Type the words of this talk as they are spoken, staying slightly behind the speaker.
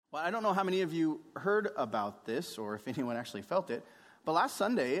Well, I don't know how many of you heard about this or if anyone actually felt it, but last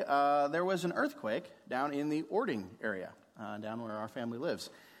Sunday there was an earthquake down in the Orting area, down where our family lives.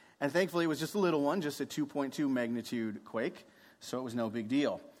 And thankfully it was just a little one, just a 2.2 magnitude quake, so it was no big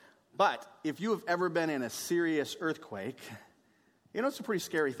deal. But if you have ever been in a serious earthquake, you know it's a pretty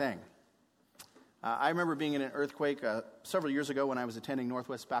scary thing. I remember being in an earthquake several years ago when I was attending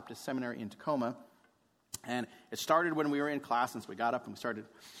Northwest Baptist Seminary in Tacoma. And it started when we were in class, and so we got up and we started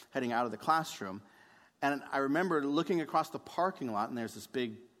heading out of the classroom. And I remember looking across the parking lot, and there's this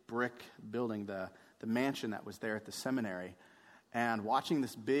big brick building, the mansion that was there at the seminary, and watching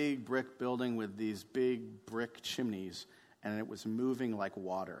this big brick building with these big brick chimneys, and it was moving like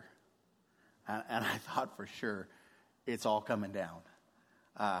water. And I thought for sure, it's all coming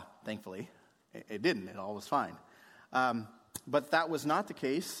down. Thankfully, it didn't. It all was fine. But that was not the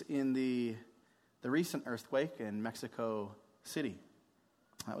case in the recent earthquake in Mexico City.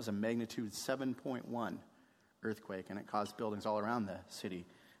 That was a magnitude 7.1 earthquake, and it caused buildings all around the city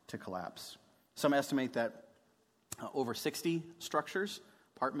to collapse. Some estimate that over 60 structures,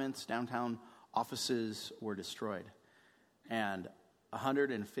 apartments, downtown offices were destroyed, and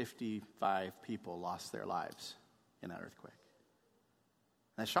 155 people lost their lives in that earthquake.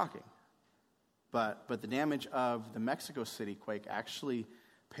 That's shocking. But the damage of the Mexico City quake actually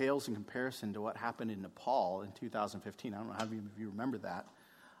pales in comparison to what happened in Nepal in 2015. I don't know how many of you remember that.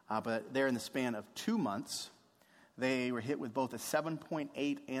 But there in the span of 2 months, they were hit with both a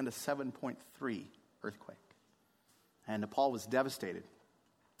 7.8 and a 7.3 earthquake. And Nepal was devastated.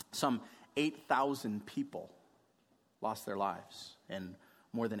 Some 8,000 people lost their lives, and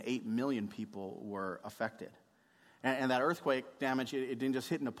more than 8 million people were affected. And that earthquake damage, it didn't just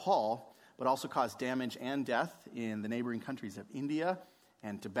hit Nepal, but also caused damage and death in the neighboring countries of India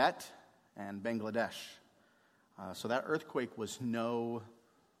and Tibet, and Bangladesh. So that earthquake was no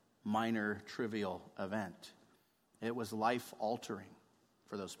minor, trivial event. It was life-altering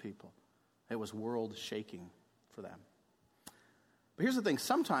for those people. It was world-shaking for them. But here's the thing.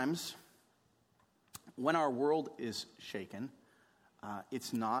 Sometimes, when our world is shaken,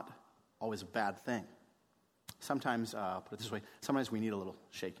 it's not always a bad thing. Sometimes, put it this way, sometimes we need a little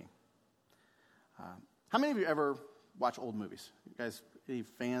shaking. How many of you ever watch old movies? You guys, any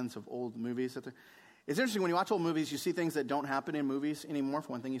fans of old movies? It's interesting, when you watch old movies, you see things that don't happen in movies anymore.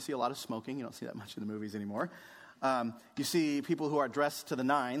 For one thing, you see a lot of smoking. You don't see that much in the movies anymore. You see people who are dressed to the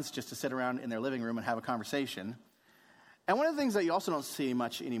nines just to sit around in their living room and have a conversation. And one of the things that you also don't see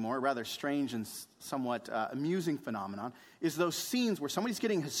much anymore, a rather strange and somewhat amusing phenomenon, is those scenes where somebody's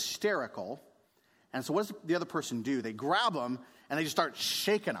getting hysterical. And so what does the other person do? They grab them and they just start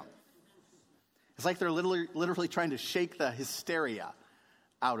shaking them. It's like they're literally trying to shake the hysteria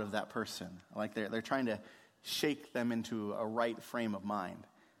out of that person. Like they're trying to shake them into a right frame of mind.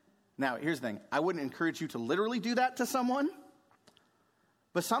 Now, here's the thing. I wouldn't encourage you to literally do that to someone,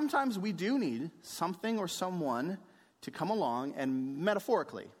 but sometimes we do need something or someone to come along and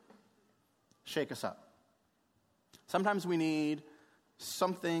metaphorically shake us up. Sometimes we need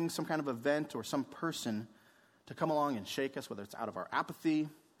something, some kind of event or some person to come along and shake us, whether it's out of our apathy,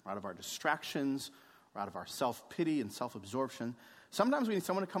 or out of our distractions, or out of our self-pity and self-absorption. Sometimes we need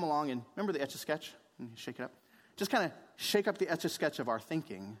someone to come along and, remember the Etch-a-Sketch? Shake it up. Just kind of shake up the Etch-a-Sketch of our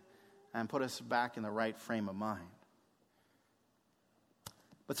thinking and put us back in the right frame of mind.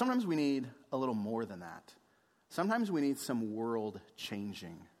 But sometimes we need a little more than that. Sometimes we need some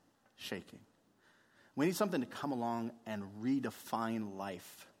world-changing shaking. We need something to come along and redefine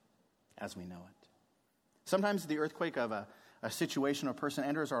life as we know it. Sometimes the earthquake of a situation or person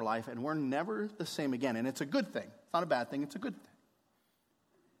enters our life, and we're never the same again. And it's a good thing. It's not a bad thing. It's a good thing.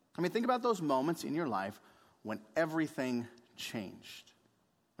 I mean, think about those moments in your life when everything changed.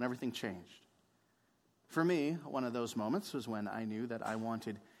 When everything changed. For me, one of those moments was when I knew that I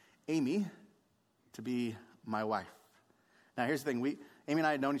wanted Amy to be my wife. Now, here's the thing. Amy and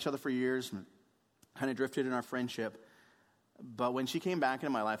I had known each other for years, and kind of drifted in our friendship. But when she came back into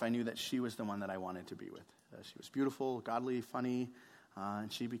my life, I knew that she was the one that I wanted to be with. She was beautiful, godly, funny,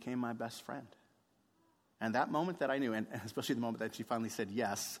 and she became my best friend. And that moment that I knew, and especially the moment that she finally said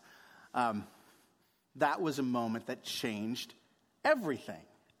yes, that was a moment that changed everything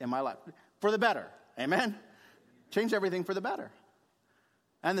in my life. For the better. Amen? Changed everything for the better.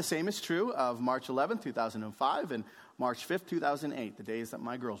 And the same is true of March 11th, 2005, and March 5th, 2008, the days that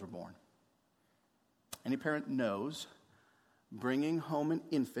my girls were born. Any parent knows bringing home an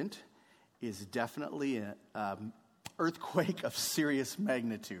infant is definitely an earthquake of serious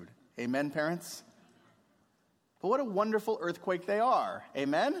magnitude. Amen, parents? But what a wonderful earthquake they are.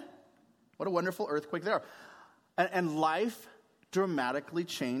 Amen? What a wonderful earthquake they are. And life dramatically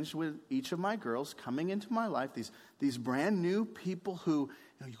changed with each of my girls coming into my life, these brand new people who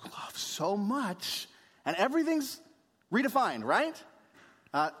you love so much, and everything's redefined, right?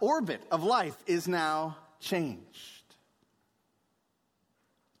 Orbit of life is now changed.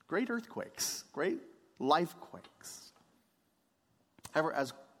 Great earthquakes, great life quakes. However,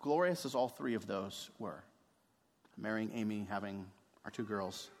 as glorious as all three of those were, marrying Amy, having our two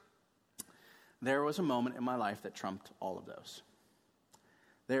girls, there was a moment in my life that trumped all of those.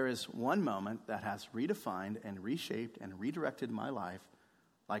 There is one moment that has redefined and reshaped and redirected my life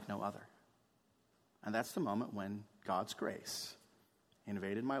like no other. And that's the moment when God's grace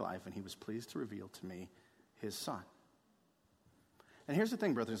invaded my life and he was pleased to reveal to me his son. And here's the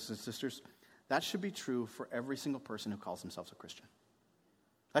thing, brothers and sisters, that should be true for every single person who calls themselves a Christian.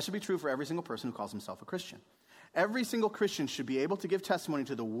 That should be true for every single person who calls himself a Christian. Every single Christian should be able to give testimony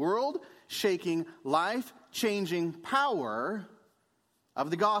to the world-shaking, life-changing power of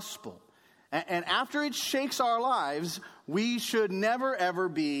the gospel. And after it shakes our lives, we should never, ever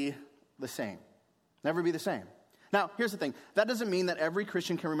be the same. Never be the same. Now, here's the thing. That doesn't mean that every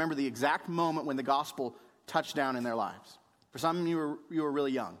Christian can remember the exact moment when the gospel touched down in their lives. For some, you were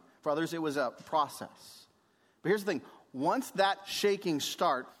really young. For others, it was a process. But here's the thing. Once that shaking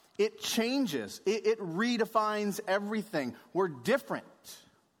starts, it changes. It redefines everything. We're different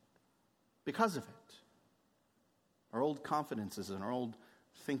because of it. Our old confidences and our old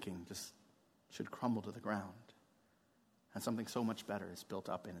thinking just should crumble to the ground. And something so much better is built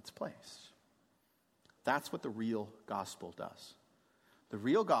up in its place. That's what the real gospel does. The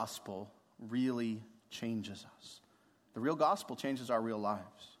real gospel really changes us. The real gospel changes our real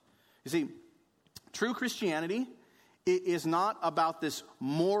lives. You see, true Christianity is not about this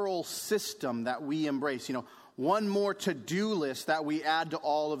moral system that we embrace. One more to-do list that we add to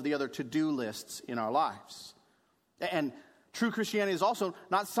all of the other to-do lists in our lives. And true Christianity is also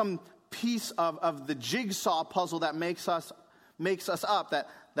not some piece of the jigsaw puzzle that makes us up, that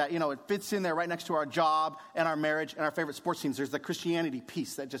it fits in there right next to our job and our marriage and our favorite sports teams. There's the Christianity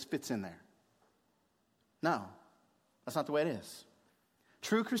piece that just fits in there. No, that's not the way it is.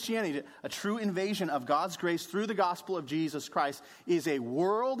 True Christianity, a true invasion of God's grace through the gospel of Jesus Christ, is a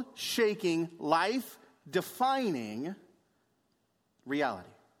world-shaking, life-defining reality.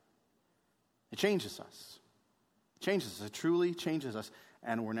 It changes us. It changes us. It truly changes us,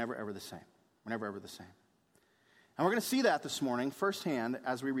 and we're never, ever the same. We're never, ever the same. And we're going to see that this morning firsthand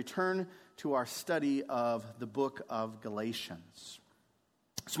as we return to our study of the book of Galatians.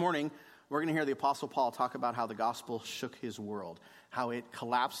 This morning, we're going to hear the Apostle Paul talk about how the gospel shook his world, how it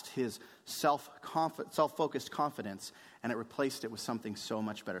collapsed his self-focused confidence, and it replaced it with something so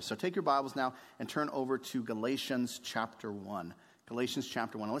much better. So take your Bibles now and turn over to Galatians chapter 1. Galatians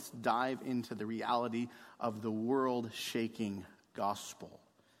chapter 1. Let's dive into the reality of the world-shaking gospel.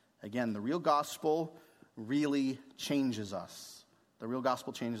 Again, the real gospel really changes us. The real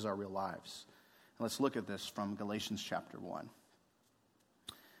gospel changes our real lives. And let's look at this from Galatians chapter 1.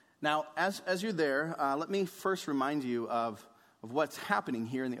 Now, as you're there, let me first remind you of what's happening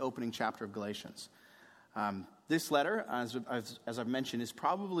here in the opening chapter of Galatians. This letter, as I've mentioned, is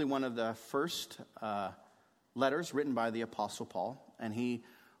probably one of the first letters written by the Apostle Paul, and he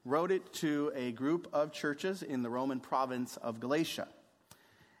wrote it to a group of churches in the Roman province of Galatia.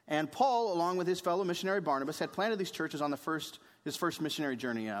 And Paul, along with his fellow missionary Barnabas, had planted these churches on his first missionary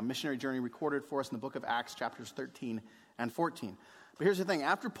journey, a missionary journey recorded for us in the book of Acts, chapters 13 and 14. But here's the thing.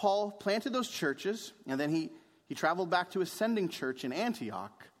 After Paul planted those churches, and then he traveled back to his sending church in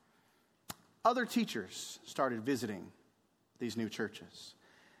Antioch, other teachers started visiting these new churches.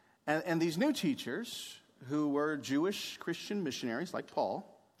 And these new teachers, who were Jewish Christian missionaries like Paul,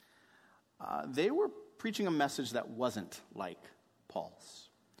 they were preaching a message that wasn't like Paul's.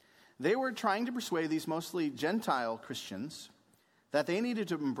 They were trying to persuade these mostly Gentile Christians that they needed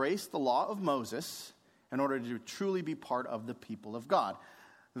to embrace the law of Moses in order to truly be part of the people of God.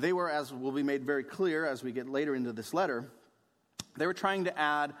 They were, as will be made very clear as we get later into this letter, they were trying to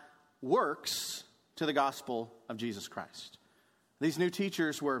add works to the gospel of Jesus Christ. These new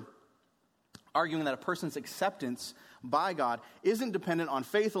teachers were arguing that a person's acceptance by God isn't dependent on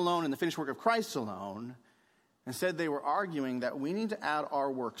faith alone and the finished work of Christ alone. Instead, they were arguing that we need to add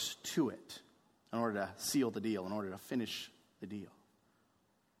our works to it in order to seal the deal, in order to finish the deal.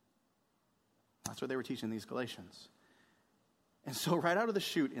 That's what they were teaching these Galatians. And so right out of the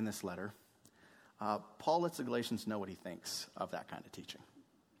chute in this letter, Paul lets the Galatians know what he thinks of that kind of teaching.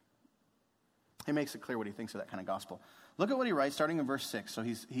 He makes it clear what he thinks of that kind of gospel. Look at what he writes starting in verse 6. So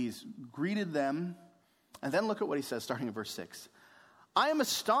he's greeted them, and then look at what he says starting in verse 6. I am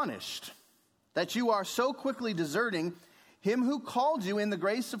astonished that you are so quickly deserting Him who called you in the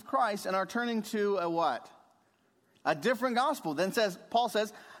grace of Christ and are turning to a what? A different gospel. Then Paul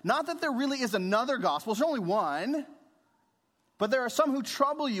says, not that there really is another gospel, there's only one, but there are some who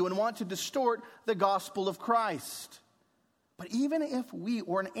trouble you and want to distort the gospel of Christ. But even if we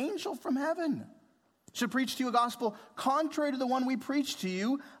or an angel from heaven should preach to you a gospel contrary to the one we preach to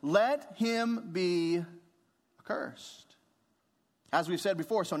you, let him be accursed. As we've said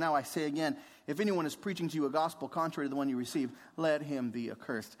before, so now I say again, if anyone is preaching to you a gospel contrary to the one you received, let him be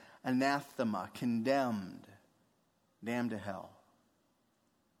accursed. Anathema, condemned, damned to hell.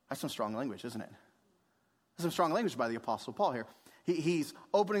 That's some strong language, isn't it? That's some strong language by the Apostle Paul here. He's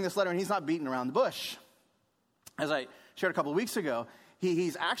opening this letter and he's not beating around the bush. As I shared a couple of weeks ago,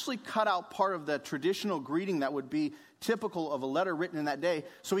 he's actually cut out part of the traditional greeting that would be typical of a letter written in that day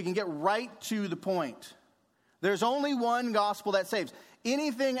so he can get right to the point. There's only one gospel that saves.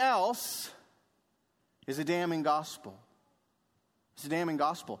 Anything else is a damning gospel. It's a damning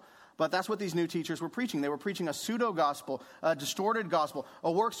gospel. But that's what these new teachers were preaching. They were preaching a pseudo-gospel, a distorted gospel,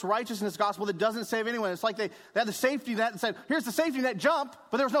 a works righteousness gospel that doesn't save anyone. It's like they had the safety net and said, here's the safety net, jump,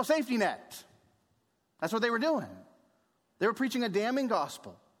 but there was no safety net. That's what they were doing. They were preaching a damning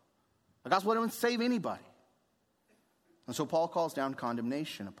gospel, a gospel that didn't save anybody. And so Paul calls down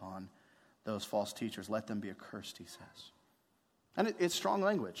condemnation upon those false teachers. Let them be accursed, he says. And it's strong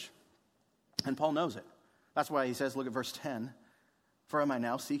language. And Paul knows it. That's why he says, look at verse 10. For am I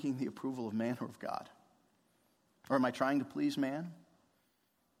now seeking the approval of man or of God? Or am I trying to please man?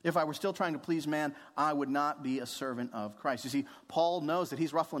 If I were still trying to please man, I would not be a servant of Christ. You see, Paul knows that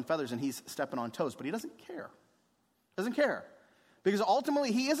he's ruffling feathers and he's stepping on toes, but he doesn't care. Doesn't care. Because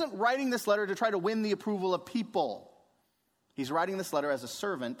ultimately, he isn't writing this letter to try to win the approval of people. He's writing this letter as a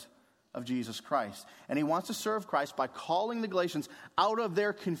servant of Jesus Christ. And he wants to serve Christ by calling the Galatians out of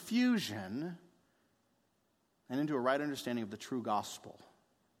their confusion and into a right understanding of the true gospel,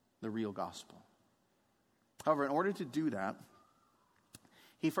 the real gospel. However, in order to do that,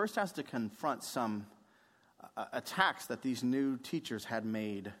 he first has to confront some attacks that these new teachers had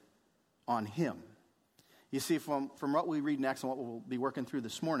made on him. You see, from what we read next and what we'll be working through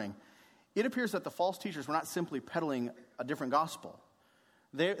this morning, it appears that the false teachers were not simply peddling a different gospel.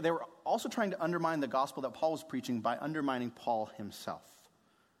 They were also trying to undermine the gospel that Paul was preaching by undermining Paul himself.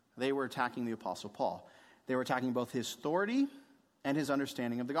 They were attacking the Apostle Paul. They were attacking both his authority and his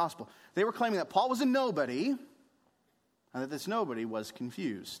understanding of the gospel. They were claiming that Paul was a nobody, and that this nobody was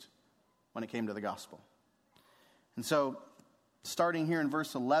confused when it came to the gospel. And so, starting here in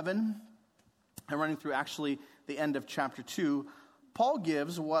verse 11, and running through actually the end of chapter 2, Paul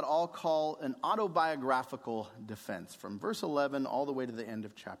gives what I'll call an autobiographical defense from verse 11 all the way to the end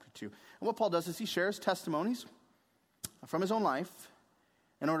of chapter 2. And what Paul does is he shares testimonies from his own life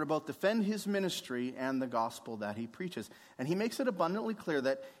in order to both defend his ministry and the gospel that he preaches. And he makes it abundantly clear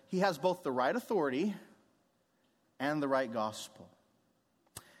that he has both the right authority and the right gospel.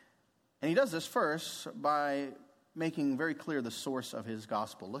 And he does this first by making very clear the source of his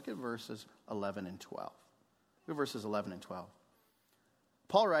gospel. Look at verses 11 and 12. Look at verses 11 and 12.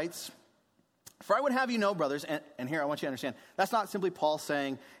 Paul writes, for I would have you know, brothers, and here I want you to understand, that's not simply Paul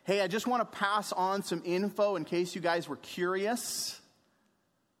saying, hey, I just want to pass on some info in case you guys were curious.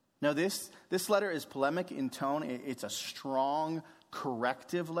 No, this letter is polemic in tone. It's a strong,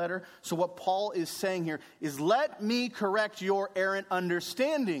 corrective letter. So what Paul is saying here is, let me correct your errant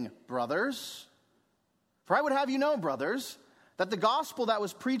understanding, brothers. For I would have you know, brothers, that the gospel that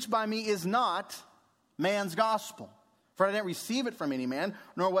was preached by me is not man's gospel. For I didn't receive it from any man,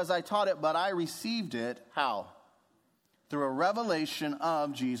 nor was I taught it, but I received it, how? Through a revelation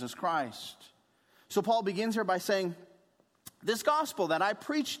of Jesus Christ. So Paul begins here by saying, this gospel that I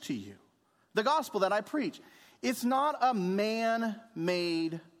preach to you, the gospel that I preach, it's not a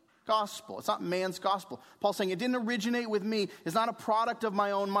man-made gospel. It's not man's gospel. Paul's saying it didn't originate with me. It's not a product of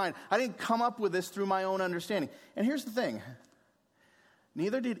my own mind. I didn't come up with this through my own understanding. And here's the thing.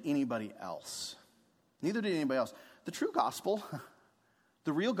 Neither did anybody else. Neither did anybody else. The true gospel,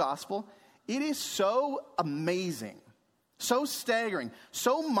 the real gospel, it is so amazing, so staggering,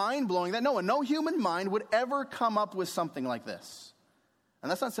 so mind-blowing that no human mind would ever come up with something like this.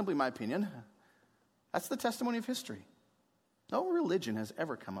 And that's not simply my opinion. That's the testimony of history. No religion has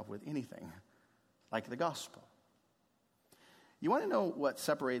ever come up with anything like the gospel. You want to know what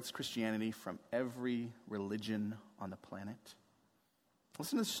separates Christianity from every religion on the planet?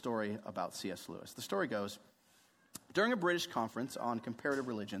 Listen to this story about C.S. Lewis. The story goes, during a British conference on comparative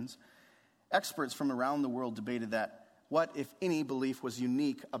religions, experts from around the world debated that what, if any, belief was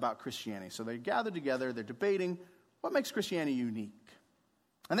unique about Christianity. So they gathered together, they're debating what makes Christianity unique.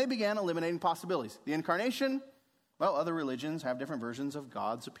 And they began eliminating possibilities. The incarnation, Well, other religions have different versions of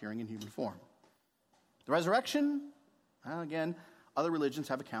gods appearing in human form. The resurrection, again, other religions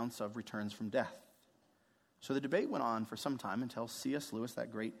have accounts of returns from death. So the debate went on for some time until C.S. Lewis,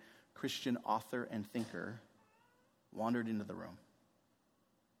 that great Christian author and thinker, wandered into the room.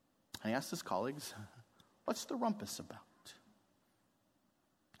 And he asked his colleagues, "What's the rumpus about?"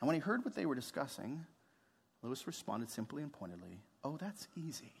 And when he heard what they were discussing, Lewis responded simply and pointedly, "Oh, that's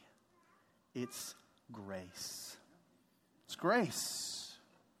easy. It's grace. It's grace.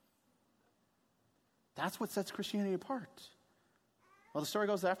 That's what sets Christianity apart." Well, the story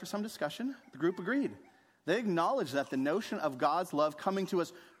goes that after some discussion, the group agreed. They acknowledged that the notion of God's love coming to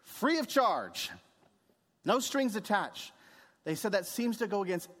us free of charge, no strings attached, they said that seems to go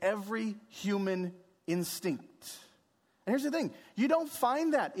against every human instinct. And here's the thing, you don't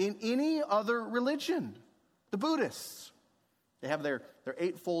find that in any other religion. The Buddhists, they have their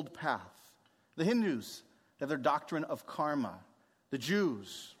eightfold path. The Hindus, they have their doctrine of karma. The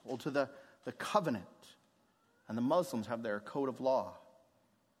Jews hold to the covenant. And the Muslims have their code of law.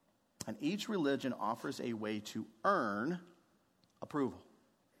 And each religion offers a way to earn approval.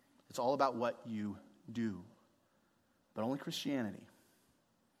 It's all about what you do. But only Christianity,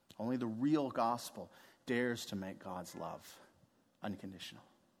 only the real gospel, dares to make God's love unconditional.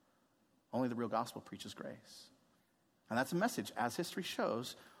 Only the real gospel preaches grace. And that's a message, as history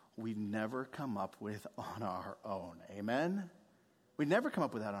shows, we never come up with on our own. Amen? We never come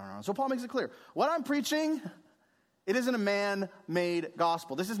up with that on our own. So Paul makes it clear. What I'm preaching, it isn't a man-made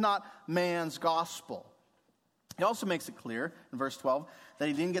gospel. This is not man's gospel. He also makes it clear in verse 12 that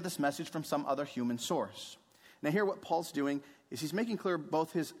he didn't get this message from some other human source. Now here what Paul's doing is he's making clear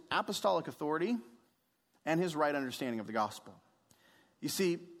both his apostolic authority and his right understanding of the gospel. You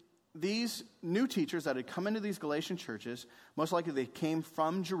see, these new teachers that had come into these Galatian churches, most likely they came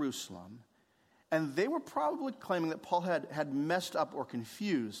from Jerusalem, and they were probably claiming that Paul had messed up or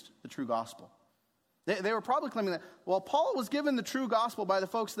confused the true gospel. They were probably claiming that, well, Paul was given the true gospel by the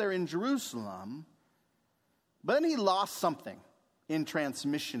folks there in Jerusalem, but then he lost something in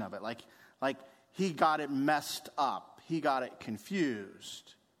transmission of it. Like he got it messed up. He got it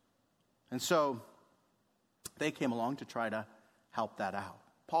confused. And so they came along to try to help that out.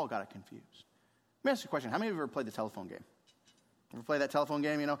 Paul got it confused. Let me ask you a question. How many of you have ever played the telephone game? Ever play that telephone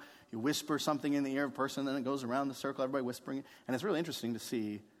game? You whisper something in the ear of a person, and then it goes around the circle, everybody whispering. And it's really interesting to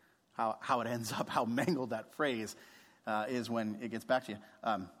see how it ends up, how mangled that phrase is when it gets back to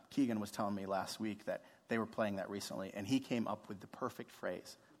you. Keegan was telling me last week that they were playing that recently, and he came up with the perfect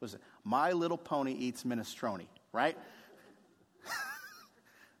phrase. What was it? My Little Pony eats minestrone, right?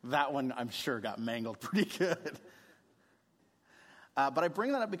 That one, I'm sure, got mangled pretty good. But I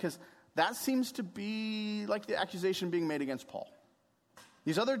bring that up because that seems to be like the accusation being made against Paul.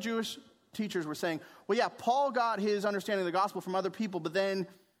 These other Jewish teachers were saying, well, yeah, Paul got his understanding of the gospel from other people, but then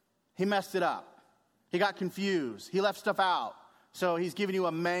he messed it up. He got confused. He left stuff out. So he's giving you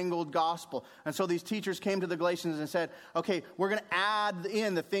a mangled gospel. And so these teachers came to the Galatians and said, okay, we're going to add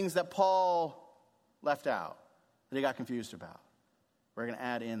in the things that Paul left out, that he got confused about. We're going to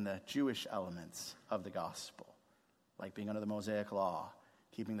add in the Jewish elements of the gospel, like being under the Mosaic law,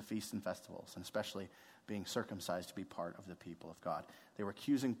 keeping the feasts and festivals, and especially being circumcised to be part of the people of God. They were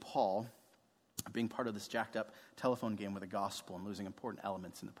accusing Paul of being part of this jacked up telephone game with the gospel and losing important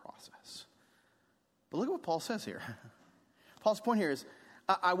elements in the process. But look at what Paul says here. Paul's point here is,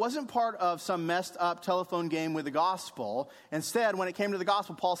 I wasn't part of some messed up telephone game with the gospel. Instead, when it came to the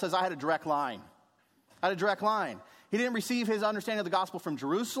gospel, Paul says, I had a direct line. He didn't receive his understanding of the gospel from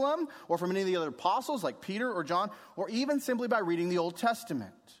Jerusalem or from any of the other apostles like Peter or John, or even simply by reading the Old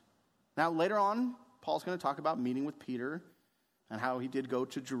Testament. Now, later on, Paul's going to talk about meeting with Peter and how he did go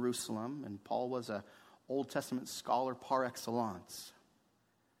to Jerusalem, and Paul was an Old Testament scholar par excellence.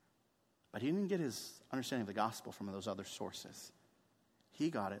 But he didn't get his understanding of the gospel from those other sources. He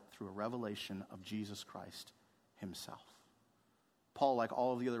got it through a revelation of Jesus Christ himself. Paul, like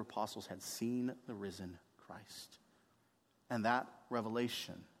all of the other apostles, had seen the risen Christ. And that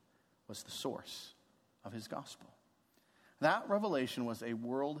revelation was the source of his gospel. That revelation was a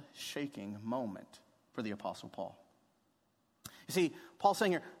world-shaking moment for the Apostle Paul. You see, Paul's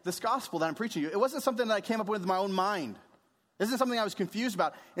saying here, this gospel that I'm preaching to you, it wasn't something that I came up with in my own mind. This isn't something I was confused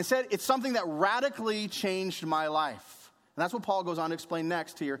about. Instead, it's something that radically changed my life. And that's what Paul goes on to explain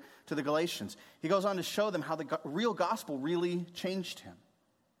next here to the Galatians. He goes on to show them how the real gospel really changed him.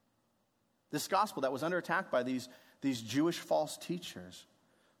 This gospel that was under attack by these Jewish false teachers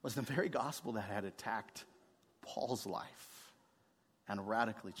was the very gospel that had attacked Paul's life and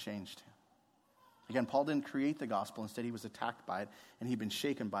radically changed him. Again, Paul didn't create the gospel. Instead, he was attacked by it, and he'd been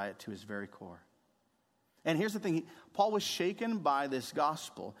shaken by it to his very core. And here's the thing, Paul was shaken by this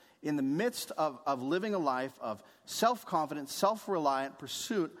gospel in the midst of living a life of self-confident, self-reliant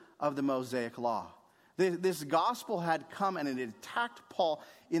pursuit of the Mosaic law. This gospel had come and it attacked Paul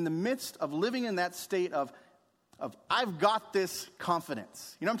in the midst of living in that state of I've got this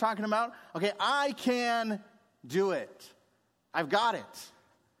confidence. You know what I'm talking about? Okay, I can do it. I've got it.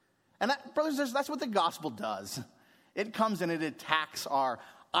 And brothers and sisters, that's what the gospel does. It comes and it attacks our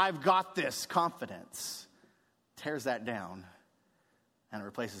I've got this confidence. Tears that down and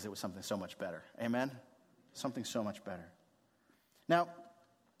replaces it with something so much better. Amen? Something so much better. Now,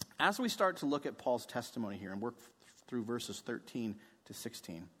 as we start to look at Paul's testimony here and work through verses 13 to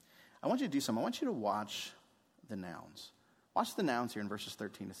 16, I want you to do something. I want you to watch the nouns. Watch the nouns here in verses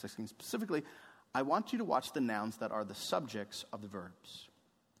 13 to 16. Specifically, I want you to watch the nouns that are the subjects of the verbs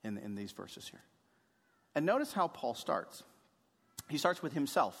in these verses here. And notice how Paul starts. He starts with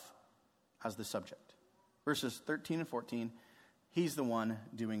himself as the subject. Verses 13 and 14, he's the one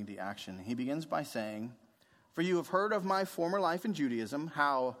doing the action. He begins by saying, "For you have heard of my former life in Judaism,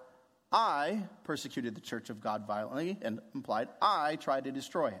 how I persecuted the church of God violently," and implied, I tried to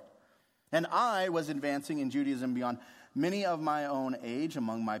destroy it. "And I was advancing in Judaism beyond many of my own age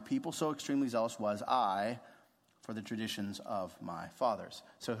among my people. So extremely zealous was I for the traditions of my fathers."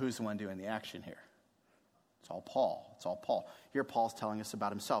 So who's the one doing the action here? It's all Paul. It's all Paul. Here Paul's telling us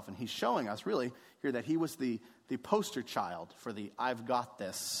about himself, and he's showing us really here that he was the poster child for the I've got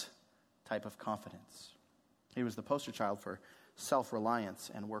this type of confidence. He was the poster child for self-reliance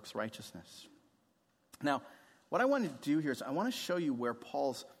and works righteousness. Now, what I want to do here is I want to show you where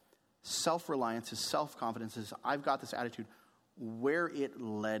Paul's self-reliance, his self-confidence, his I've got this attitude, where it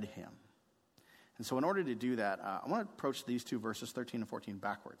led him. And so in order to do that, I want to approach these two verses, 13 and 14,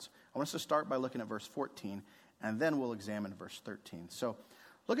 backwards. I want us to start by looking at verse 14, and then we'll examine verse 13. So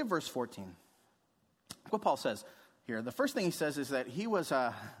look at verse 14. Look what Paul says here. The first thing he says is that he was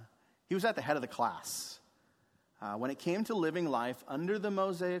at the head of the class. When it came to living life under the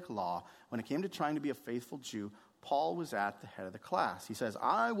Mosaic law, when it came to trying to be a faithful Jew, Paul was at the head of the class. He says,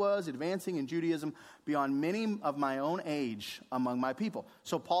 I was advancing in Judaism beyond many of my own age among my people.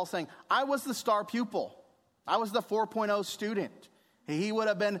 So Paul's saying, I was the star pupil. I was the 4.0 student. He would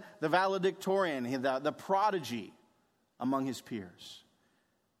have been the valedictorian, the prodigy among his peers.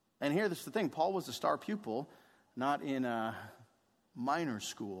 And here, this is the thing. Paul was the star pupil, not in a minor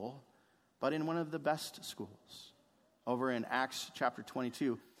school, but in one of the best schools. Over in Acts chapter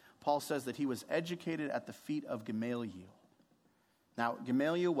 22, Paul says that he was educated at the feet of Gamaliel. Now,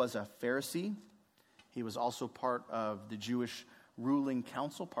 Gamaliel was a Pharisee. He was also part of the Jewish ruling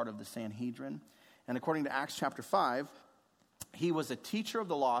council, part of the Sanhedrin. And according to Acts chapter 5, he was a teacher of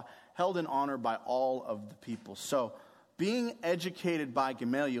the law, held in honor by all of the people. So, being educated by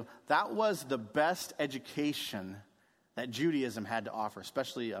Gamaliel, that was the best education that Judaism had to offer,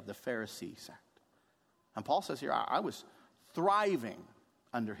 especially of the Pharisee sect. And Paul says here, I was thriving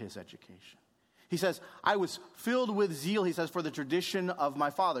under his education. He says, I was filled with zeal, he says, for the tradition of my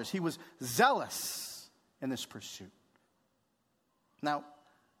fathers. He was zealous in this pursuit. Now,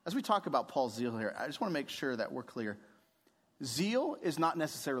 as we talk about Paul's zeal here, I just want to make sure that we're clear. Zeal is not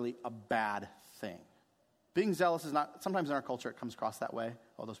necessarily a bad thing. Being zealous is not, sometimes in our culture it comes across that way.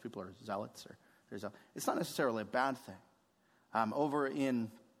 Oh, those people are zealots. It's not necessarily a bad thing. Over in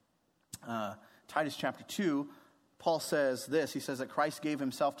Titus chapter 2, Paul says this. He says that Christ gave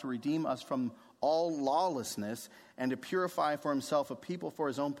himself to redeem us from all lawlessness and to purify for himself a people for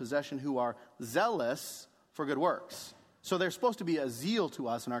his own possession who are zealous for good works. So there's supposed to be a zeal to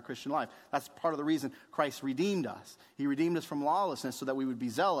us in our Christian life. That's part of the reason Christ redeemed us. He redeemed us from lawlessness so that we would be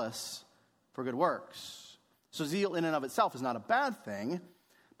zealous for good works. So zeal in and of itself is not a bad thing.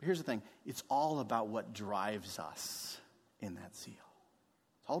 But here's the thing. It's all about what drives us in that zeal.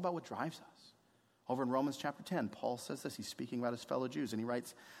 It's all about what drives us. Over in Romans chapter 10, Paul says this. He's speaking about his fellow Jews, and he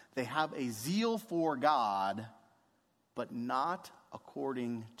writes, they have a zeal for God, but not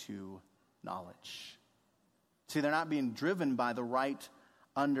according to knowledge. See, they're not being driven by the right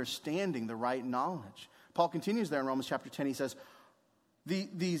understanding, the right knowledge. Paul continues there in Romans chapter 10. He says,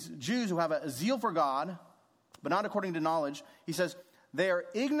 these Jews who have a zeal for God, but not according to knowledge, he says, they are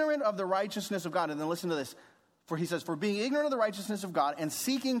ignorant of the righteousness of God. And then listen to this. For he says, for being ignorant of the righteousness of God and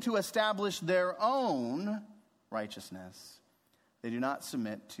seeking to establish their own righteousness, they do not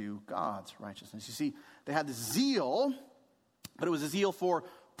submit to God's righteousness. You see, they had this zeal, but it was a zeal for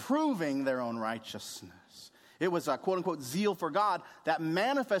proving their own righteousness. It was a quote-unquote zeal for God that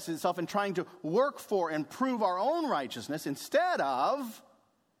manifested itself in trying to work for and prove our own righteousness instead of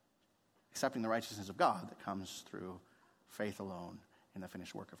accepting the righteousness of God that comes through faith alone in the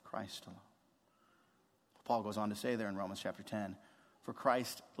finished work of Christ alone. Paul goes on to say there in Romans chapter 10, for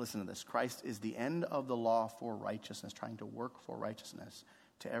Christ, listen to this, Christ is the end of the law for righteousness, trying to work for righteousness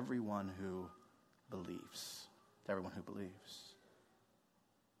to everyone who believes. To everyone who believes.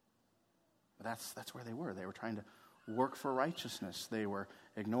 But that's where they were. They were trying to work for righteousness. They were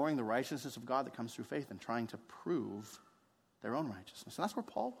ignoring the righteousness of God that comes through faith and trying to prove their own righteousness. And that's where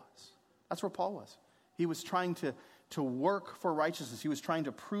Paul was. That's where Paul was. He was trying to work for righteousness. He was trying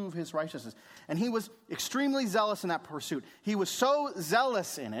to prove his righteousness. And he was extremely zealous in that pursuit. He was so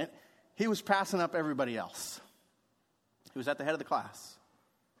zealous in it, he was passing up everybody else. He was at the head of the class.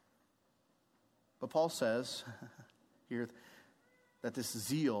 But Paul says here that this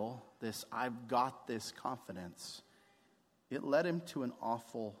zeal, this I've got this confidence, it led him to an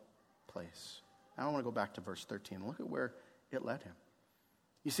awful place. I want to go back to verse 13. Look at where it led him.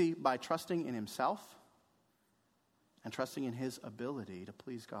 You see, by trusting in himself and trusting in his ability to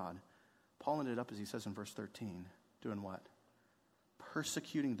please God, Paul ended up, as he says in verse 13, doing what?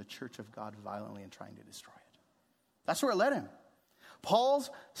 Persecuting the church of God violently and trying to destroy it. That's where it led him. Paul's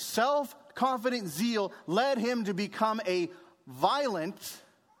self-confident zeal led him to become a violent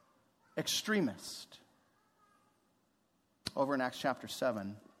extremist. Over in Acts chapter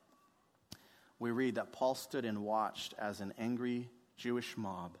 7, we read that Paul stood and watched as an angry Jewish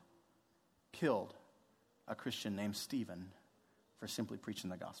mob killed a Christian named Stephen for simply preaching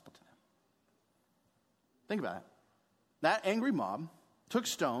the gospel to them. Think about it. That angry mob took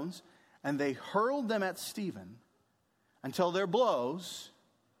stones and they hurled them at Stephen until their blows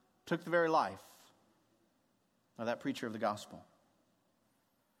took the very life of that preacher of the gospel.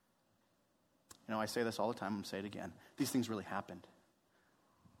 You know, I say this all the time, I'm going to say it again. These things really happened.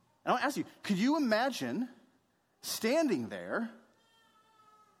 And I want to ask you, could you imagine standing there?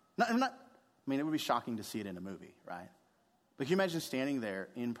 I mean, it would be shocking to see it in a movie, right? But can you imagine standing there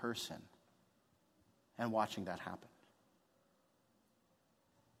in person and watching that happen?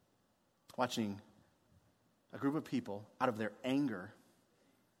 Watching a group of people, out of their anger,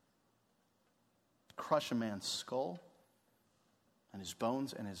 crush a man's skull and his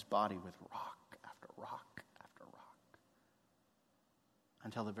bones and his body with rock after rock after rock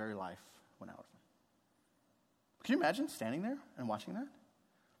until the very life went out of him. Can you imagine standing there and watching that?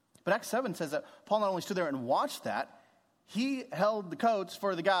 But Acts 7 says that Paul not only stood there and watched that, he held the coats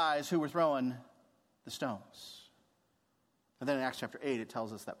for the guys who were throwing the stones. And then in Acts chapter 8, it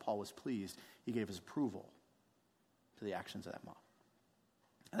tells us that Paul was pleased. He gave his approval to the actions of that mob.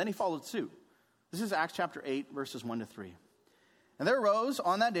 And then he followed suit. This is Acts chapter 8, verses 1 to 3. And there arose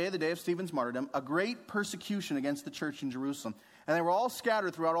on that day, the day of Stephen's martyrdom, a great persecution against the church in Jerusalem. And they were all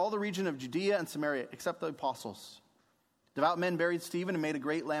scattered throughout all the region of Judea and Samaria, except the apostles. Devout men buried Stephen and made a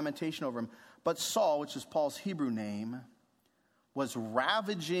great lamentation over him. But Saul, which is Paul's Hebrew name, was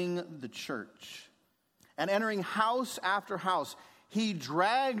ravaging the church. And entering house after house, he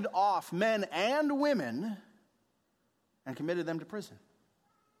dragged off men and women and committed them to prison.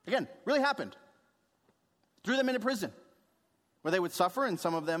 Again, really happened. Threw them into prison, where they would suffer and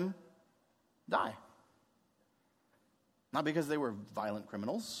some of them die. Not because they were violent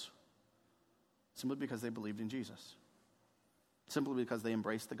criminals, simply because they believed in Jesus. Simply because they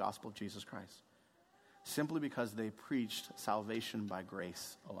embraced the gospel of Jesus Christ. Simply because they preached salvation by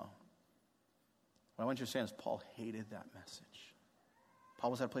grace alone. What I want you to understand is Paul hated that message.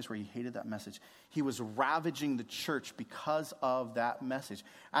 Paul was at a place where he hated that message. He was ravaging the church because of that message.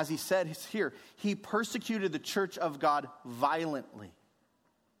 As he said here, he persecuted the church of God violently.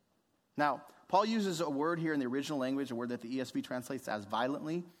 Now, Paul uses a word here in the original language, a word that the ESV translates as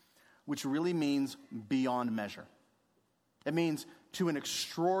violently, which really means beyond measure. It means to an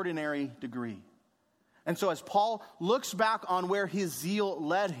extraordinary degree. And so as Paul looks back on where his zeal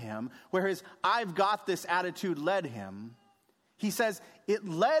led him, where his I've got this attitude led him, he says, it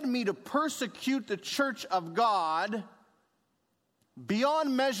led me to persecute the church of God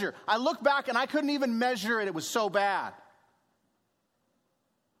beyond measure. I look back and I couldn't even measure it. It was so bad.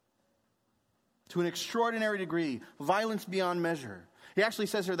 To an extraordinary degree, violence beyond measure. He actually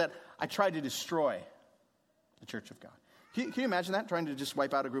says here that I tried to destroy the church of God. Can you imagine that? Trying to just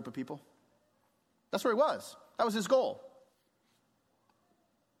wipe out a group of people? That's where he was. That was his goal.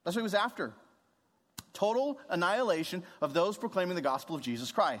 That's what he was after. Total annihilation of those proclaiming the gospel of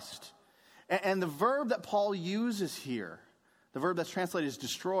Jesus Christ. And the verb that Paul uses here, the verb that's translated as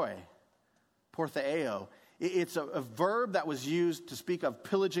destroy, portheeo, it's a verb that was used to speak of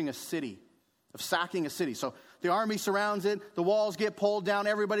pillaging a city, of sacking a city. So the army surrounds it, the walls get pulled down,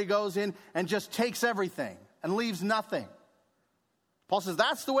 everybody goes in and just takes everything and leaves nothing. Paul says,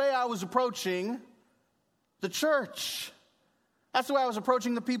 that's the way I was approaching the church. That's the way I was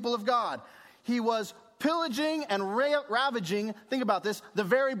approaching the people of God. He was pillaging and ravaging, think about this, the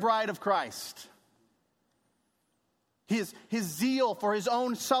very bride of Christ. His zeal for his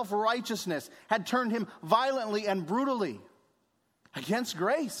own self-righteousness had turned him violently and brutally against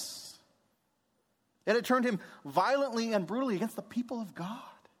grace. It had turned him violently and brutally against the people of God.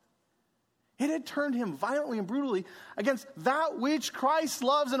 It had turned him violently and brutally against that which Christ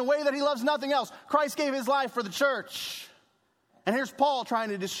loves in a way that he loves nothing else. Christ gave his life for the church. And here's Paul trying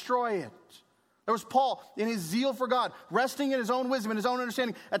to destroy it. There was Paul in his zeal for God, resting in his own wisdom and his own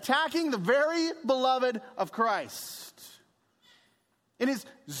understanding, attacking the very beloved of Christ. In his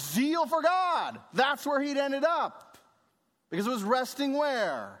zeal for God, that's where he'd ended up. Because it was resting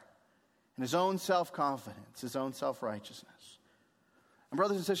where? In his own self-confidence, his own self-righteousness. And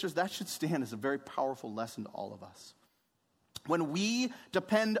brothers and sisters, that should stand as a very powerful lesson to all of us. When we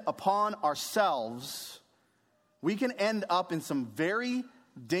depend upon ourselves, we can end up in some very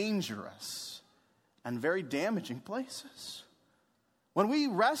dangerous and very damaging places. When we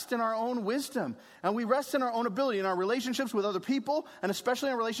rest in our own wisdom and we rest in our own ability in our relationships with other people and especially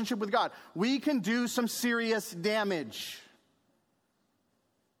in our relationship with God, we can do some serious damage.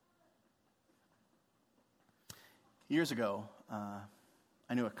 Years ago,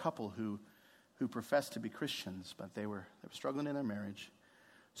 I knew a couple who professed to be Christians, but they were struggling in their marriage.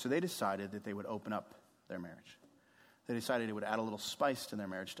 So they decided that they would open up their marriage. They decided it would add a little spice to their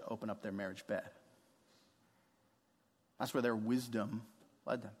marriage to open up their marriage bed. That's where their wisdom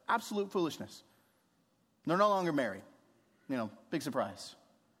led them. Absolute foolishness. They're no longer married. Big surprise.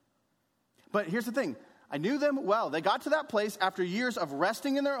 But here's the thing. I knew them well. They got to that place after years of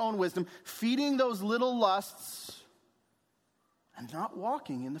resting in their own wisdom, feeding those little lusts, and not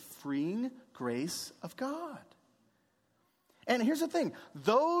walking in the freeing grace of God. And here's the thing.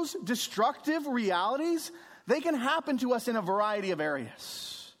 Those destructive realities, they can happen to us in a variety of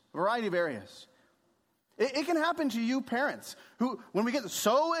areas. It can happen to you parents who, when we get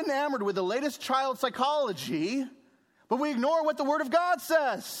so enamored with the latest child psychology, but we ignore what the Word of God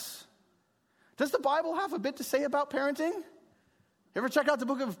says. Does the Bible have a bit to say about parenting? You ever check out the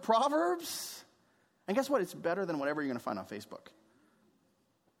book of Proverbs? And guess what? It's better than whatever you're going to find on Facebook.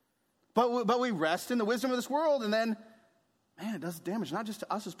 But we rest in the wisdom of this world, and then, man, it does damage, not just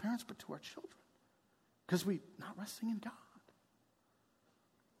to us as parents, but to our children. Because we're not resting in God.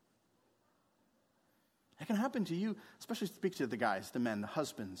 It can happen to you, especially speak to the guys, the men, the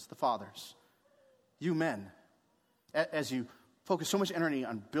husbands, the fathers. You men, as you focus so much energy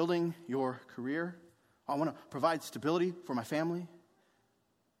on building your career, I want to provide stability for my family.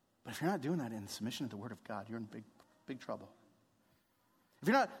 But if you're not doing that in submission to the Word of God, you're in big trouble. If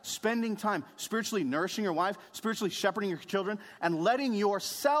you're not spending time spiritually nourishing your wife, spiritually shepherding your children, and letting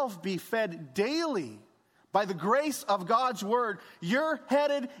yourself be fed daily by the grace of God's Word, you're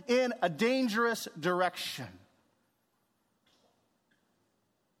headed in a dangerous direction.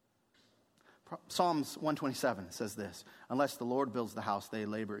 Psalms 127 says this: unless the Lord builds the house, they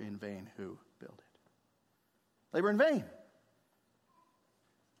labor in vain who build it. Labor in vain.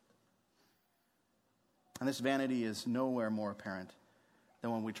 And this vanity is nowhere more apparent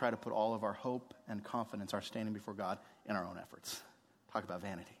than when we try to put all of our hope and confidence, our standing before God, in our own efforts. Talk about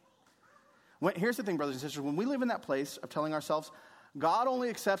vanity. Here's the thing, brothers and sisters. When we live in that place of telling ourselves, God only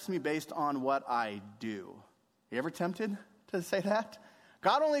accepts me based on what I do. You ever tempted to say that?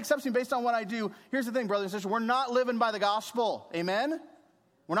 God only accepts me based on what I do. Here's the thing, brothers and sisters. We're not living by the gospel. Amen?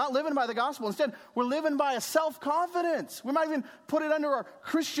 We're not living by the gospel. Instead, we're living by a self-confidence. We might even put it under our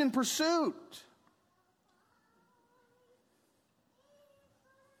Christian pursuit.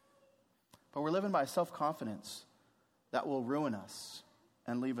 But we're living by a self-confidence that will ruin us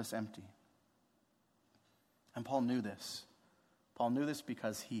and leave us empty. And Paul knew this. Paul knew this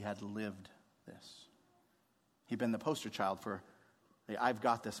because he had lived this. He'd been the poster child for the I've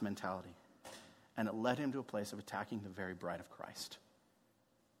got this mentality. And it led him to a place of attacking the very bride of Christ.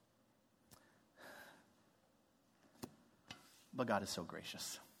 But God is so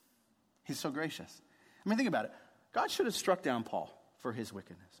gracious. He's so gracious. I mean, think about it. God should have struck down Paul for his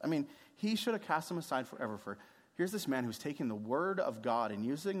wickedness. I mean, he should have cast him aside forever for, here's this man who's taking the Word of God and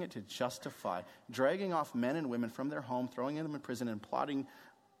using it to justify, dragging off men and women from their home, throwing them in prison, and plotting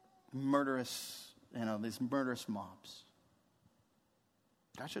these murderous mobs.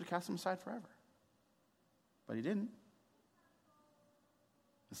 God should have cast him aside forever. But he didn't.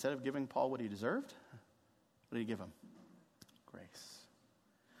 Instead of giving Paul what he deserved, what did he give him? Grace.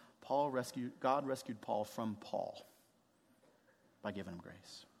 God rescued Paul from Paul by giving him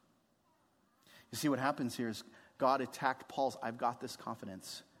grace. You see, what happens here is God attacked Paul's I've got this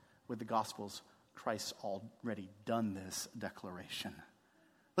confidence with the gospel's Christ's already done this declaration.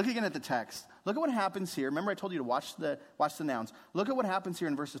 Look again at the text. Look at what happens here. Remember I told you to watch the nouns. Look at what happens here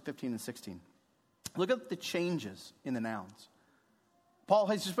in verses 15 and 16. Look at the changes in the nouns. Paul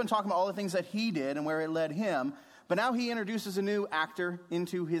has just been talking about all the things that he did and where it led him, but now he introduces a new actor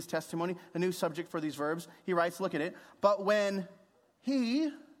into his testimony, a new subject for these verbs. He writes, look at it, but when he,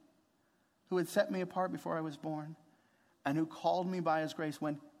 who had set me apart before I was born, and who called me by his grace,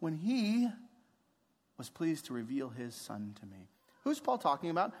 when he was pleased to reveal his Son to me. Who's Paul talking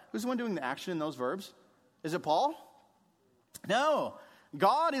about? Who's the one doing the action in those verbs? Is it Paul? No.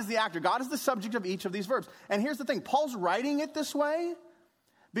 God is the actor. God is the subject of each of these verbs. And here's the thing. Paul's writing it this way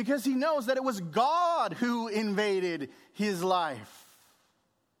because he knows that it was God who invaded his life.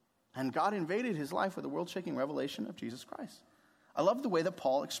 And God invaded his life with the world-shaking revelation of Jesus Christ. I love the way that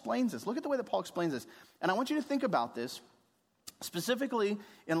Paul explains this. Look at the way that Paul explains this. And I want you to think about this specifically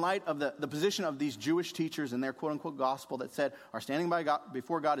in light of the position of these Jewish teachers and their quote-unquote gospel that said our standing by God,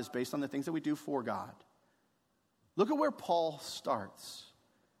 before God is based on the things that we do for God. Look at where Paul starts.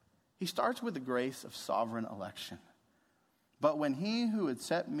 He starts with the grace of sovereign election. But when he who had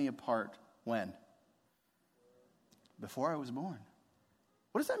set me apart, when? Before I was born.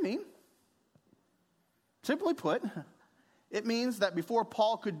 What does that mean? Simply put, it means that before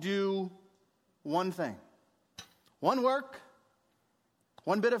Paul could do one thing, one work,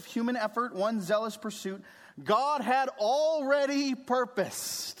 one bit of human effort, one zealous pursuit, God had already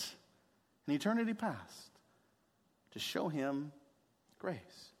purposed in eternity past to show him grace.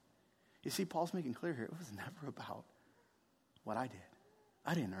 You see, Paul's making clear here, it was never about what I did.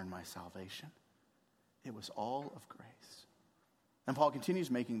 I didn't earn my salvation. It was all of grace. And Paul continues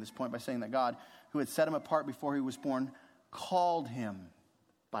making this point by saying that God, who had set him apart before he was born, called him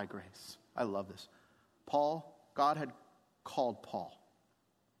by grace. I love this. God had called Paul.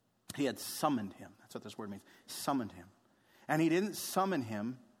 He had summoned him. That's what this word means. Summoned him. And he didn't summon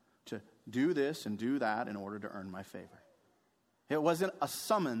him to do this and do that in order to earn my favor. It wasn't a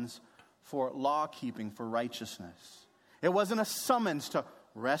summons for law keeping, for righteousness. It wasn't a summons to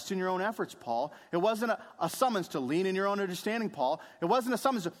rest in your own efforts, Paul. It wasn't a summons to lean in your own understanding, Paul. It wasn't a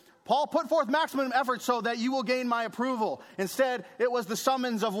summons to, Paul, put forth maximum effort so that you will gain my approval. Instead, it was the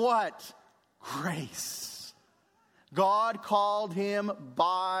summons of what? Grace. God called him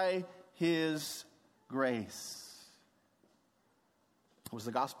by his grace. It was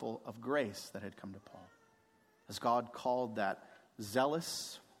the gospel of grace that had come to Paul. As God called that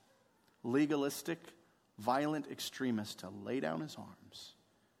zealous, legalistic, violent extremist to lay down his arms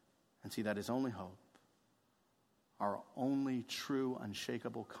and see that his only hope, our only true,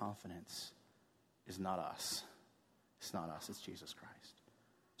 unshakable confidence is not us. It's not us, it's Jesus Christ.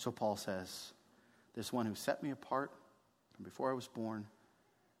 So Paul says, this one who set me apart from before I was born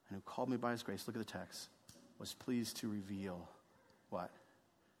and who called me by his grace, look at the text, was pleased to reveal what?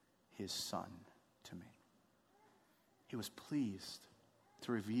 His Son to me. He was pleased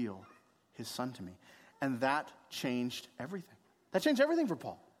to reveal his Son to me. And that changed everything. That changed everything for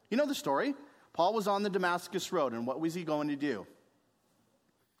Paul. You know the story. Paul was on the Damascus road, and what was he going to do?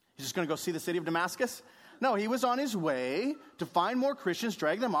 He's just going to go see the city of Damascus? No, he was on his way to find more Christians,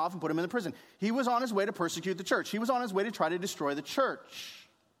 drag them off, and put them in the prison. He was on his way to persecute the church. He was on his way to try to destroy the church.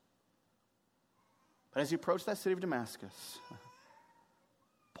 But as he approached that city of Damascus,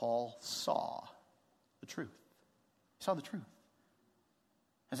 Paul saw the truth. He saw the truth.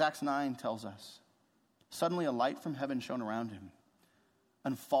 As Acts 9 tells us, suddenly a light from heaven shone around him,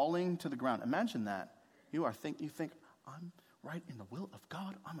 and falling to the ground. Imagine that. You think, I'm right in the will of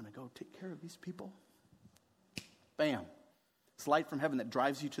God. I'm going to go take care of these people. Bam. It's light from heaven that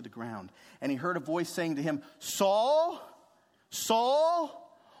drives you to the ground. And he heard a voice saying to him, Saul,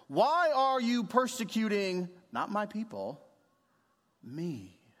 Saul, why are you persecuting, not my people,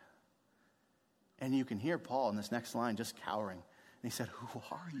 me? And you can hear Paul in this next line just cowering. And he said, who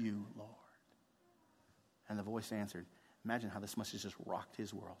are you, Lord? And the voice answered, imagine how this must have just rocked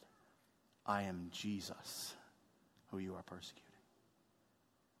his world. I am Jesus, who you are persecuting.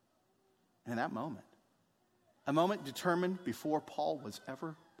 And in that moment, a moment determined before Paul was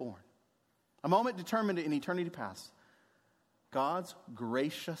ever born, a moment determined in eternity past, God's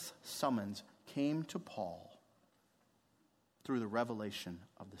gracious summons came to Paul through the revelation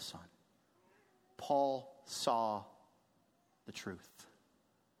of the Son. Paul saw the truth.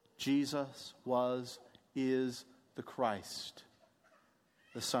 Jesus is the Christ,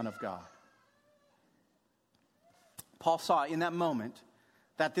 the Son of God. Paul saw in that moment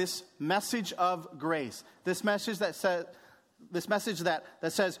that this message of grace, this message that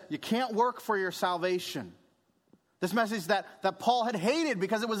says you can't work for your salvation, this message that Paul had hated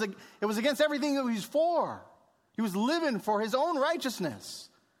because it was against everything that he was for. He was living for his own righteousness.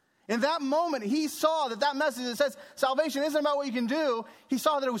 In that moment, he saw that message that says salvation isn't about what you can do. He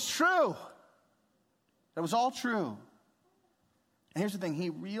saw that it was true. That it was all true. And here's the thing. He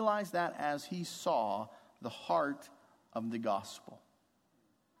realized that as he saw the heart of the gospel.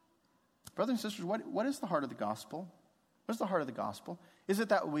 Brothers and sisters, what is the heart of the gospel? What is the heart of the gospel? Is it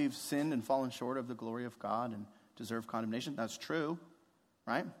that we've sinned and fallen short of the glory of God and deserve condemnation? That's true,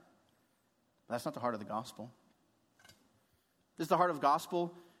 right? But that's not the heart of the gospel. Is the heart of the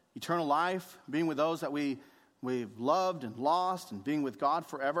gospel eternal life, being with those that we've loved and lost, and being with God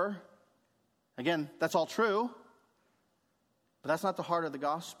forever? Again, that's all true, but that's not the heart of the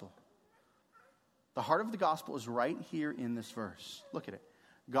gospel. The heart of the gospel is right here in this verse. Look at it.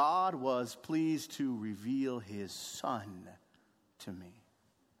 God was pleased to reveal his Son to me.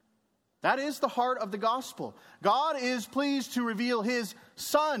 That is the heart of the gospel. God is pleased to reveal his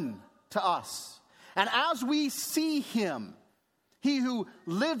Son to us. And as we see him, he who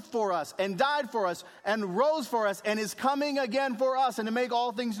lived for us and died for us and rose for us and is coming again for us and to make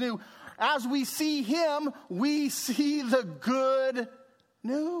all things new, as we see him, we see the good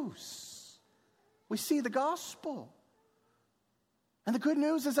news. We see the gospel. And the good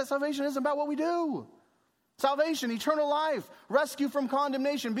news is that salvation isn't about what we do. Salvation, eternal life, rescue from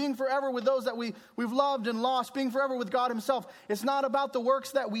condemnation, being forever with those that we've loved and lost, being forever with God himself. It's not about the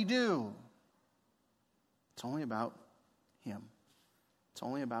works that we do. It's only about him. It's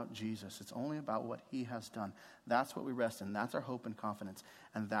only about Jesus. It's only about what he has done. That's what we rest in. That's our hope and confidence.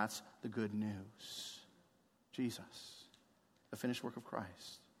 And that's the good news. Jesus, the finished work of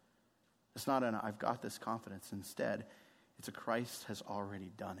Christ. It's not an I've got this confidence. Instead, it's a Christ has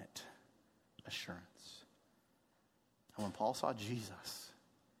already done it assurance. And when Paul saw Jesus,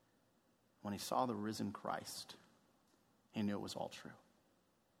 when he saw the risen Christ, he knew it was all true.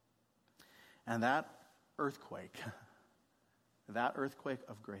 And that earthquake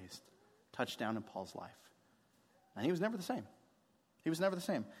of grace touched down in Paul's life. And he was never the same. He was never the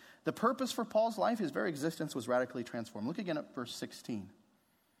same. The purpose for Paul's life, his very existence, was radically transformed. Look again at verse 16.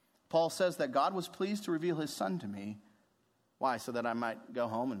 Paul says that God was pleased to reveal his Son to me. Why? So that I might go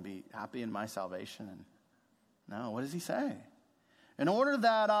home and be happy in my salvation? And no, what does he say? In order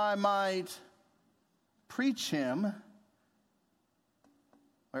that I might preach him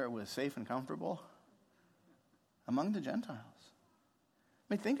where it was safe and comfortable among the Gentiles.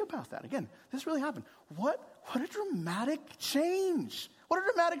 I mean, think about that. Again, this really happened. What a dramatic change. What a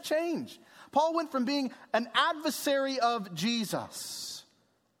dramatic change. Paul went from being an adversary of Jesus,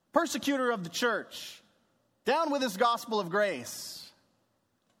 persecutor of the church, down with his gospel of grace,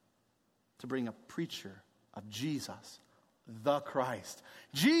 to being a preacher of Jesus, the Christ.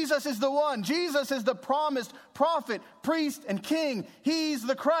 Jesus is the one. Jesus is the promised prophet, priest, and king. He's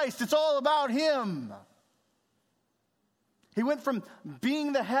the Christ. It's all about him. He went from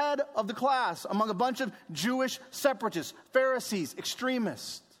being the head of the class among a bunch of Jewish separatists, Pharisees,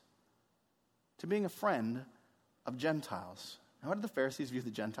 extremists, to being a friend of Gentiles. Now, how did the Pharisees view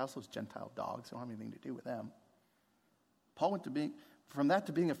the Gentiles? Those Gentile dogs. They don't have anything to do with them. Paul went from that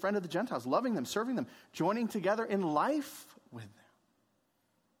to being a friend of the Gentiles, loving them, serving them, joining together in life with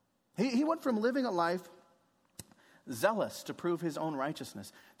them. He went from living a life zealous to prove his own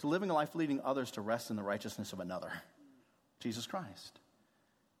righteousness to living a life leading others to rest in the righteousness of another, Jesus Christ.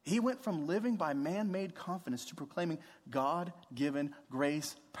 He went from living by man-made confidence to proclaiming God-given,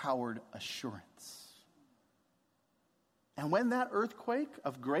 grace-powered assurance. And when that earthquake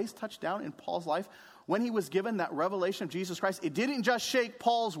of grace touched down in Paul's life, when he was given that revelation of Jesus Christ, it didn't just shake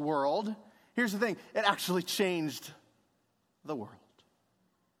Paul's world. Here's the thing. It actually changed the world.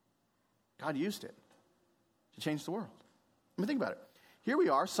 God used it to change the world. I mean, think about it. Here we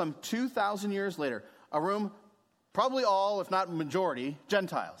are, some 2,000 years later, a room, probably all, if not majority,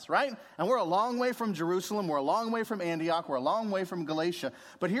 Gentiles, right? And we're a long way from Jerusalem. We're a long way from Antioch. We're a long way from Galatia.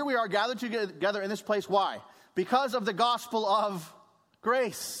 But here we are gathered together in this place. Why? Because of the gospel of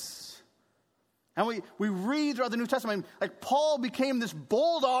grace. And we read throughout the New Testament, like Paul became this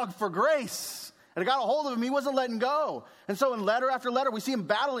bulldog for grace. And it got a hold of him. He wasn't letting go. And so in letter after letter, we see him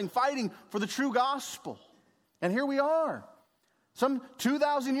battling, fighting for the true gospel. And here we are, some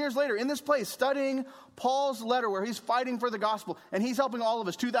 2,000 years later, in this place, studying Paul's letter where he's fighting for the gospel. And he's helping all of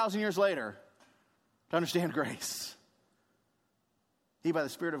us 2,000 years later to understand grace. He, by the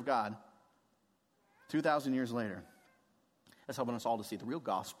Spirit of God, 2,000 years later, is helping us all to see the real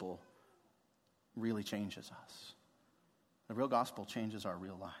gospel really changes us. The real gospel changes our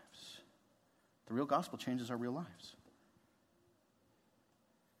real lives. The real gospel changes our real lives.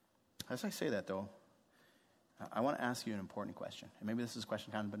 As I say that, though, I want to ask you an important question. And maybe this is a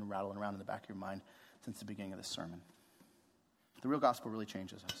question kind of been rattling around in the back of your mind since the beginning of this sermon. The real gospel really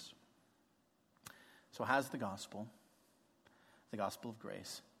changes us. So has the gospel of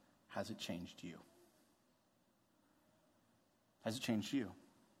grace, has it changed you? Has it changed you?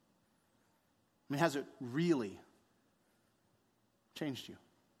 I mean, has it really changed you?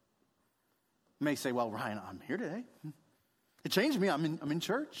 You may say, well, Ryan, I'm here today. It changed me. I'm in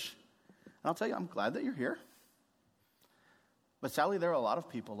church. And I'll tell you, I'm glad that you're here. But sadly, there are a lot of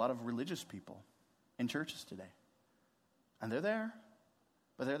people, a lot of religious people in churches today. And they're there,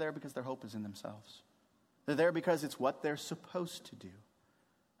 but they're there because their hope is in themselves. They're there because it's what they're supposed to do.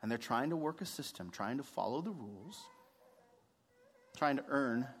 And they're trying to work a system, trying to follow the rules, trying to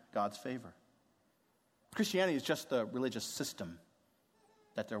earn God's favor. Christianity is just the religious system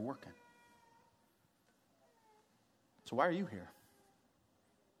that they're working. So why are you here?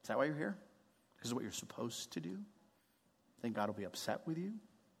 Is that why you're here? Because of what you're supposed to do? Think God will be upset with you?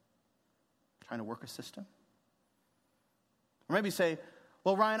 Trying to work a system? Or maybe say,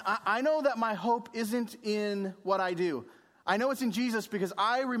 well, Ryan, I know that my hope isn't in what I do. I know it's in Jesus because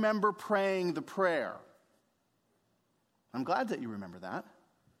I remember praying the prayer. I'm glad that you remember that.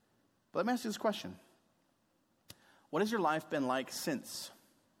 But let me ask you this question. What has your life been like since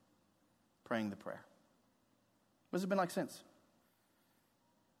praying the prayer? What has it been like since?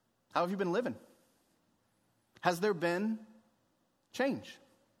 How have you been living? Has there been change?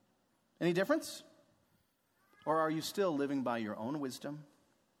 Any difference? Or are you still living by your own wisdom,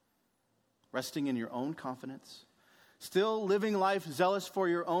 resting in your own confidence, still living life zealous for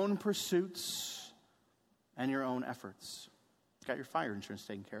your own pursuits and your own efforts? You've got your fire insurance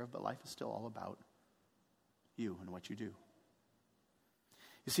taken care of, but life is still all about you and what you do.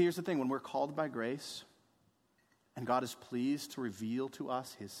 You see, here's the thing. When we're called by grace and God is pleased to reveal to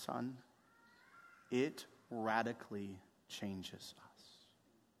us his Son, it radically changes us.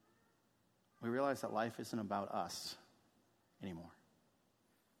 We realize that life isn't about us anymore.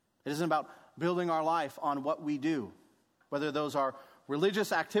 It isn't about building our life on what we do, whether those are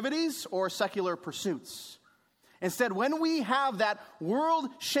religious activities or secular pursuits. Instead, when we have that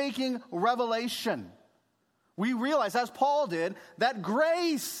world-shaking revelation, we realize, as Paul did, that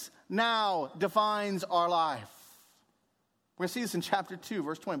grace now defines our life. We're going to see this in chapter 2,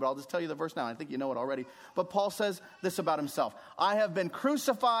 verse 20, but I'll just tell you the verse now. I think you know it already. But Paul says this about himself. I have been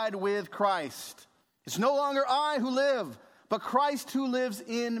crucified with Christ. It's no longer I who live, but Christ who lives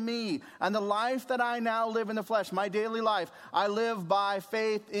in me. And the life that I now live in the flesh, my daily life, I live by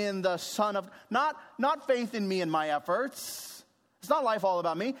faith in the Son of... Not faith in me and my efforts. It's not life all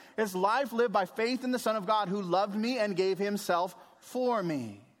about me. It's life lived by faith in the Son of God who loved me and gave himself for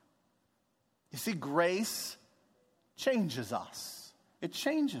me. You see, grace changes us. It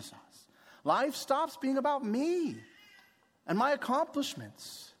changes us. Life stops being about me and my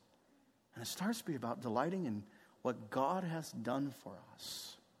accomplishments. And it starts to be about delighting in what God has done for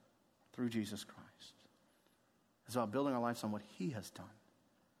us through Jesus Christ. It's about building our lives on what he has done,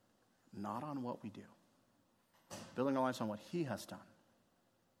 not on what we do. Building our lives on what he has done,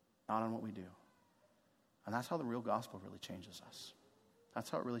 not on what we do. And that's how the real gospel really changes us. That's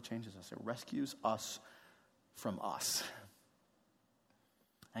how it really changes us. It rescues us from us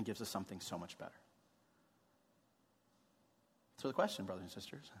and gives us something so much better. So the question, brothers and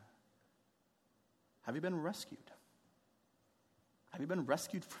sisters, have you been rescued? Have you been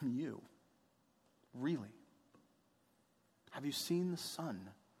rescued from you? Really? Have you seen the Son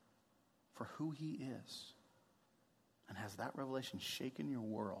for who he is? And has that revelation shaken your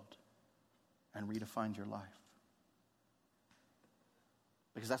world and redefined your life?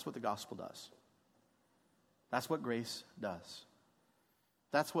 Because that's what the gospel does. That's what grace does.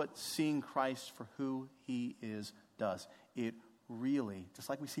 That's what seeing Christ for who he is does. It really, just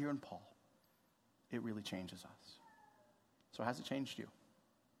like we see here in Paul, it really changes us. So has it changed you?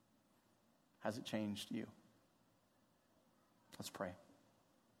 Has it changed you? Let's pray.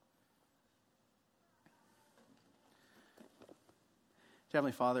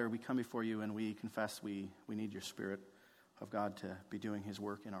 Heavenly Father, we come before you and we confess we need your Spirit of God to be doing his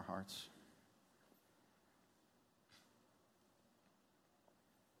work in our hearts.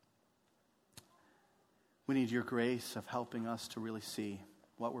 We need your grace of helping us to really see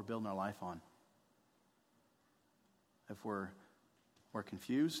what we're building our life on. If we're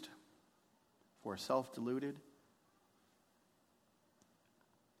confused, if we're self-deluded,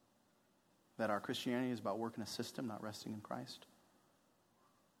 that our Christianity is about working a system, not resting in Christ.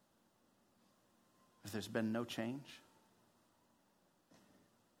 If there's been no change,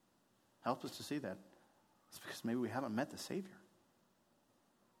 help us to see that. It's because maybe we haven't met the Savior.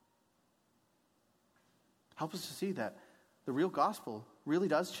 Help us to see that the real gospel really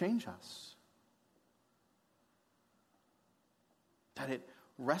does change us. That it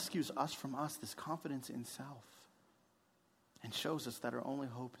rescues us from us, this confidence in self, and shows us that our only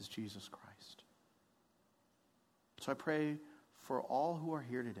hope is Jesus Christ. So I pray for all who are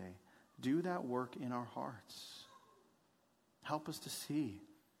here today, do that work in our hearts. Help us to see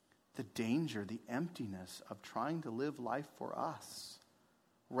the danger, the emptiness of trying to live life for us,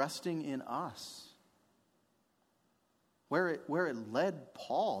 resting in us. Where it led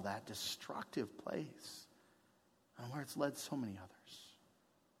Paul, that destructive place, and where it's led so many others.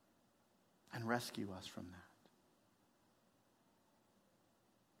 And rescue us from that.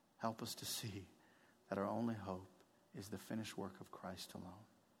 Help us to see that our only hope is the finished work of Christ alone.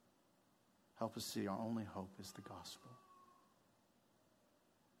 Help us see our only hope is the gospel.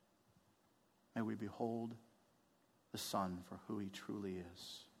 May we behold the Son for who he truly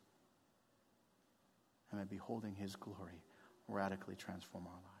is. And may beholding his glory radically transform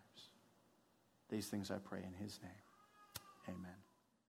our lives. These things I pray in his name. Amen.